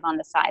standing kind of on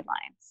the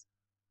sidelines.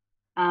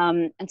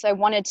 And so I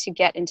wanted to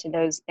get into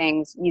those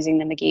things using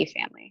the McGee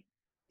family.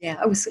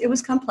 Yeah, it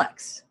was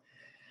complex.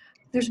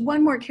 There's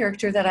one more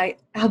character that I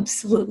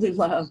absolutely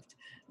loved.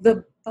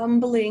 The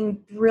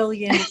bumbling,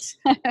 brilliant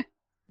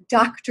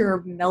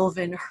Dr.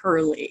 Melvin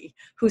Hurley,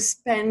 who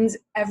spends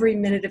every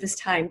minute of his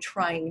time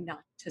trying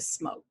not to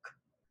smoke.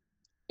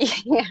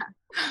 Yeah.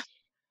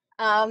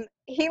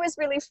 He was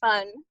really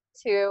fun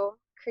to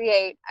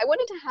create. I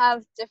wanted to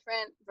have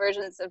different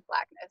versions of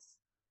Blackness.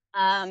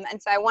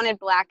 And so I wanted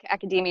Black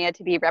academia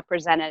to be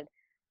represented.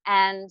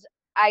 And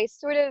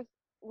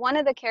one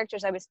of the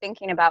characters I was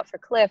thinking about for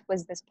Cliff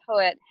was this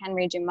poet,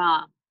 Henry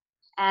Dumas.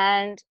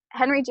 And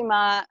Henry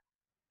Dumas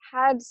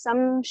had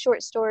some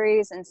short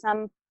stories and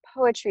some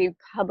poetry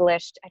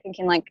published, I think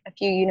in like a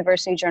few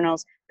university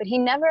journals, but he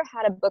never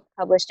had a book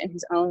published in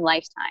his own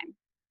lifetime.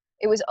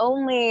 It was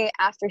only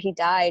after he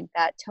died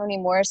that Toni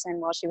Morrison,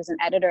 while she was an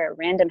editor at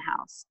Random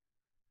House,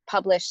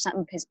 published some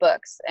of his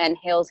books and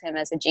hailed him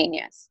as a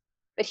genius.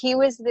 But he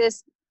was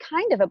this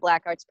kind of a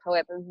Black arts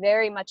poet, but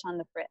very much on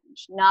the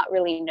fringe, not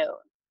really known.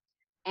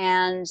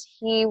 And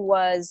he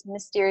was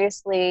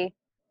mysteriously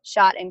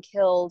shot and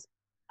killed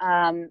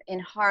in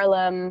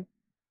Harlem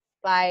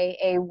by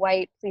a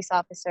white police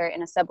officer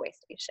in a subway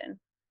station.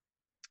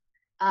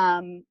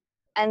 And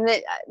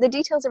the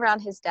details around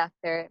his death,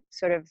 they're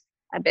sort of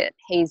a bit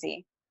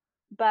hazy.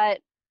 But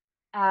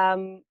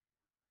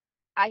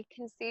I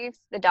conceive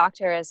the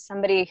Doctor as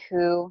somebody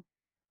who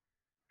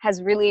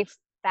has really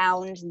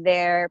found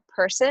their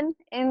person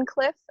in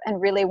Cliff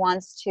and really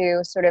wants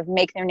to sort of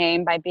make their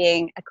name by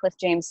being a Cliff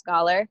James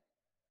scholar,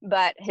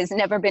 but has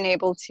never been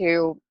able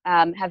to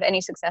have any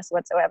success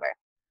whatsoever.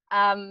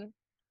 And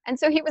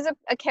so he was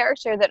a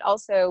character that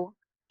also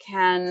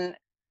can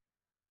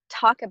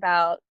talk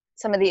about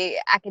some of the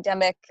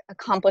academic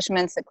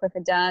accomplishments that Cliff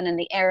had done in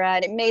the era.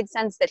 And it made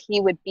sense that he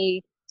would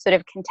be sort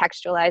of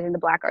contextualizing the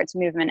Black arts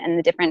movement and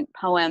the different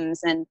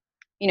poems and,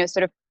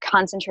 sort of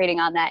concentrating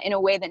on that in a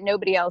way that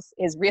nobody else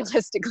is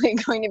realistically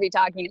going to be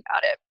talking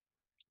about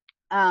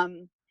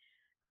it.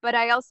 But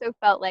I also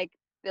felt like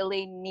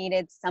Billy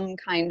needed some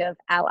kind of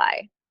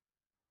ally.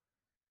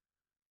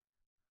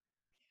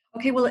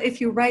 Okay, well,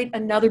 if you write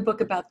another book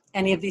about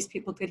any of these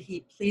people, could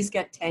he please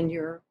get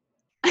tenure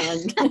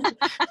and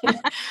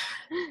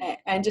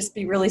and just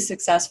be really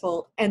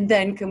successful? And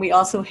then can we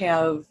also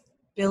have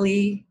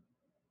Billy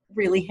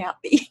really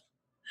happy?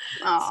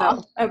 Aww.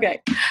 So,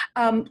 okay.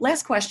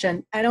 Last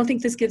question. I don't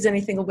think this gives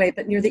anything away,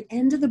 but near the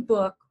end of the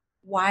book,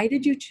 why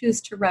did you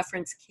choose to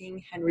reference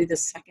King Henry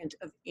II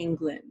of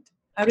England?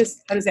 How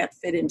does that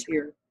fit into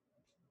your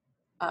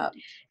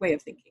way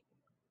of thinking?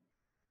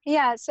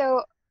 Yeah,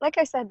 so like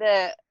I said,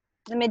 the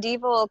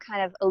medieval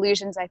kind of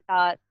allusions, I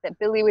thought that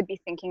Billy would be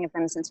thinking of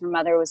them since her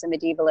mother was a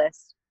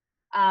medievalist.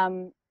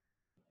 And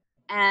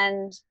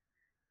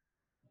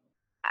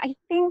I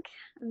think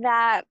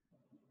that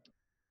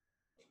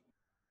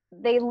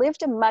in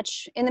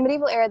the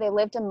medieval era, they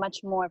lived a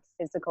much more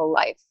physical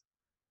life.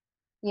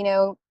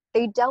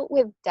 They dealt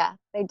with death,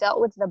 they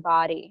dealt with the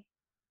body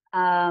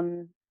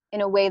in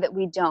a way that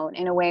we don't,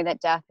 in a way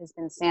that death has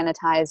been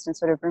sanitized and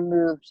sort of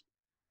removed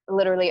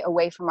literally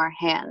away from our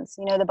hands.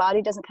 The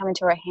body doesn't come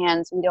into our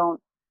hands. We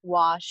don't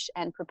wash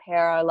and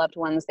prepare our loved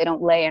ones. They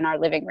don't lay in our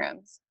living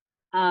rooms.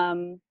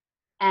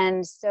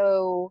 And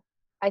so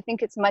I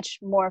think it's much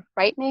more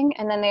frightening.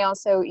 And then they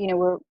also,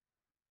 were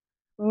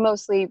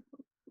mostly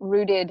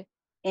rooted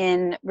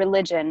in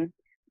religion,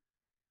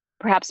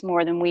 perhaps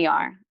more than we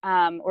are,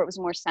 or it was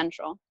more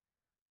central.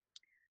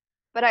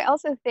 But I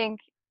also think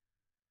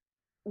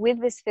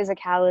with this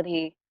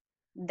physicality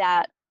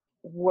that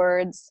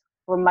words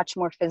were much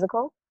more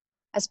physical,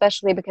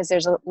 especially because there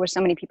were so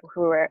many people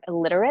who were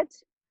illiterate,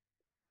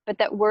 but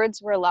that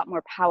words were a lot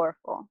more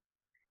powerful.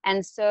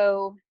 And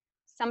so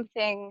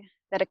something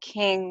that a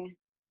king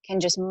can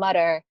just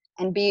mutter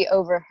and be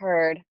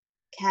overheard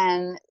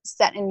can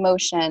set in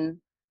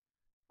motion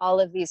all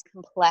of these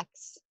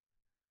complex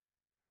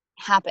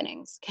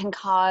happenings, can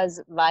cause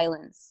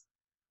violence.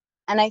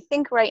 And I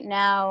think right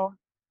now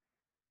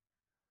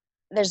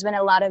there's been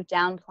a lot of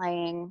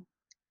downplaying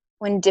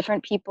when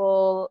different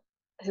people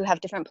who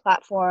have different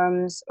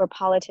platforms, or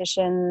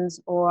politicians,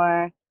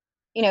 or,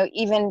 you know,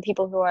 even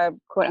people who are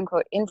quote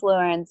unquote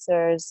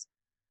influencers,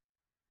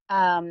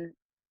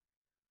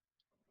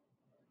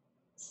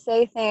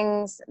 say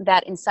things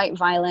that incite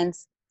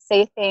violence,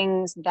 say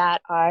things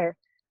that are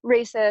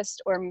racist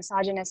or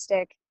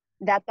misogynistic,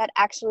 that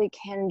actually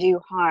can do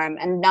harm,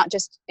 and not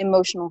just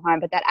emotional harm,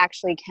 but that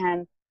actually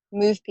can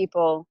move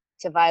people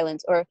to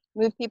violence, or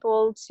move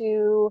people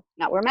to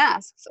not wear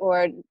masks,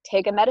 or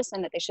take a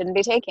medicine that they shouldn't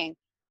be taking,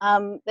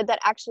 that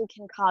actually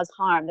can cause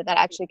harm, that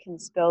actually can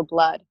spill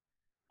blood.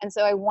 And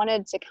so I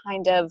wanted to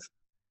kind of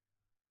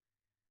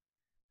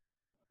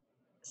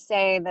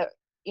say that,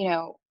 you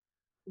know,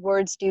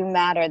 words do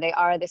matter. They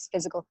are this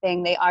physical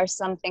thing. They are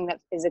something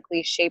that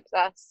physically shapes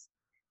us,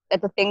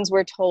 that the things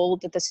we're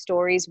told, that the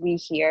stories we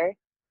hear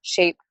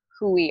shape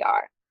who we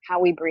are, how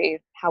we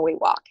breathe, how we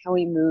walk, how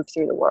we move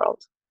through the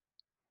world.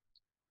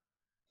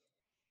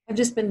 I've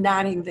just been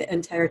nodding the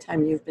entire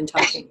time you've been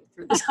talking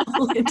through this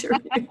whole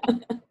interview.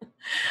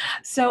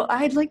 So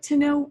I'd like to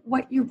know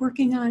what you're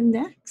working on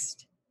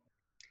next.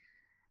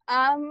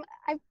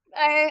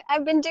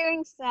 I've been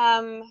doing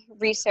some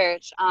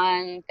research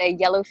on the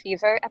yellow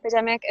fever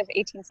epidemic of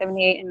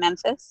 1878 in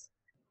Memphis.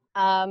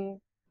 And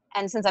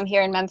since I'm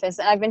here in Memphis,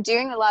 and I've been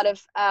doing a lot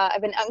of,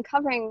 I've been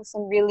uncovering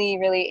some really,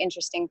 really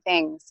interesting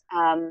things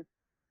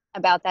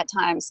about that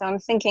time. So I'm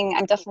thinking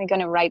I'm definitely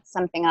going to write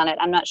something on it.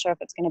 I'm not sure if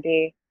it's going to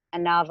be a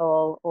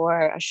novel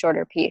or a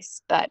shorter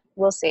piece, but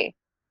we'll see.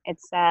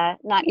 It's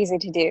not easy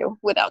to do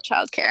without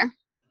childcare.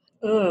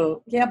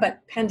 Oh, yeah, but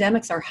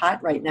pandemics are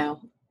hot right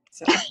now.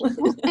 So.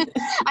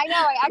 I know.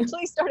 I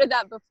actually started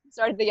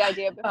the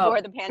idea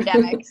before the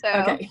pandemic.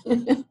 So,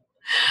 okay.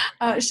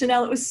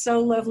 Chanel, it was so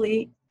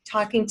lovely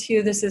talking to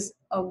you. This is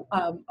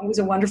was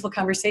a wonderful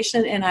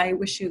conversation, and I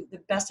wish you the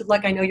best of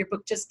luck. I know your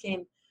book just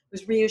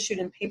was reissued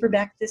in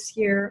paperback this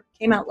year,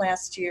 came out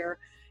last year.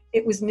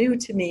 It was new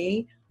to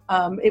me.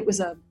 It was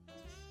a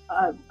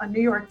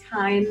New York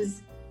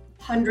Times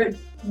 100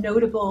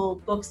 notable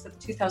books of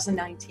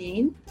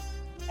 2019.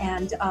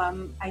 And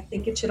I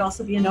think it should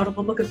also be a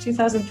notable book of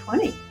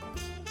 2020.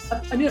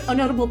 A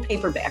notable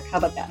paperback. How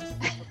about that?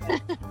 Okay.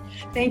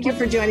 Thank you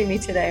for joining me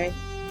today.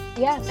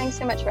 Yeah, thanks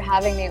so much for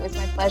having me. It was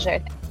my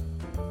pleasure.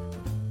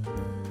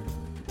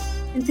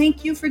 And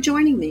thank you for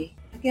joining me.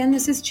 Again,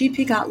 this is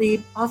G.P.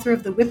 Gottlieb, author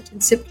of the Whipped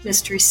and Sipped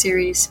Mystery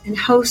Series and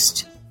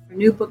host for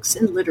New Books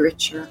in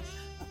Literature,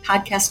 a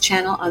podcast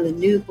channel on the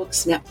New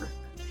Books Network.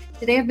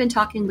 Today I've been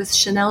talking with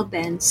Chanel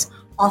Benz,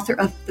 author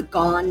of The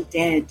Gone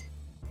Dead.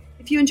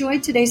 If you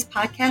enjoyed today's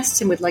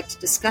podcast and would like to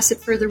discuss it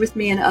further with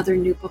me and other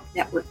New Book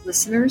Network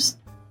listeners,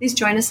 please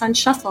join us on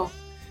Shuffle.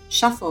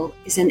 Shuffle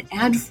is an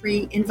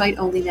ad-free,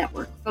 invite-only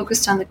network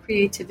focused on the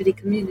creativity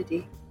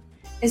community.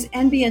 As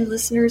NBN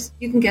listeners,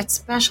 you can get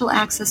special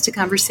access to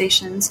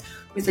conversations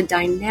with a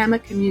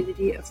dynamic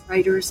community of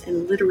writers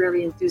and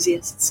literary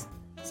enthusiasts.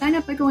 Sign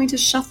up by going to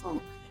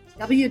Shuffle,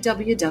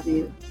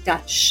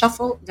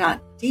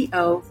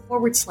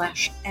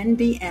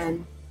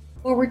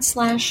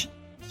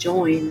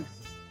 www.shuffle.do/NBN/join.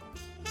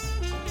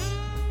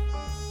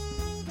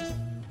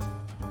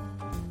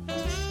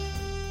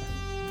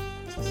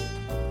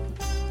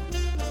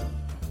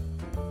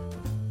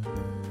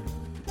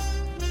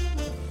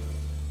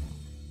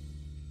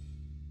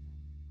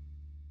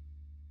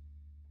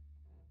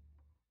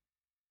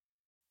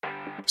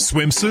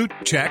 Swimsuit?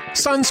 Check.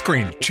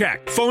 Sunscreen?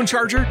 Check. Phone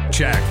charger?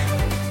 Check.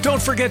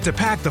 Don't forget to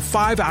pack the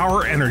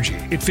 5-Hour Energy.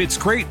 It fits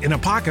great in a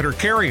pocket or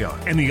carry-on,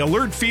 and the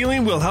alert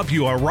feeling will help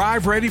you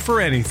arrive ready for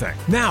anything.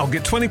 Now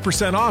get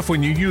 20% off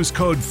when you use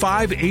code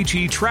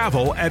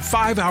 5HETRAVEL at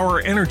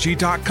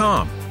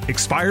 5hourenergy.com.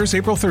 Expires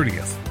April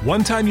 30th.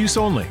 One-time use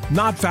only.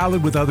 Not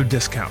valid with other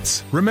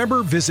discounts.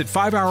 Remember, visit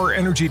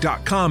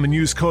 5hourenergy.com and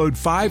use code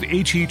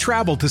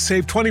 5HETRAVEL to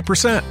save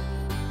 20%.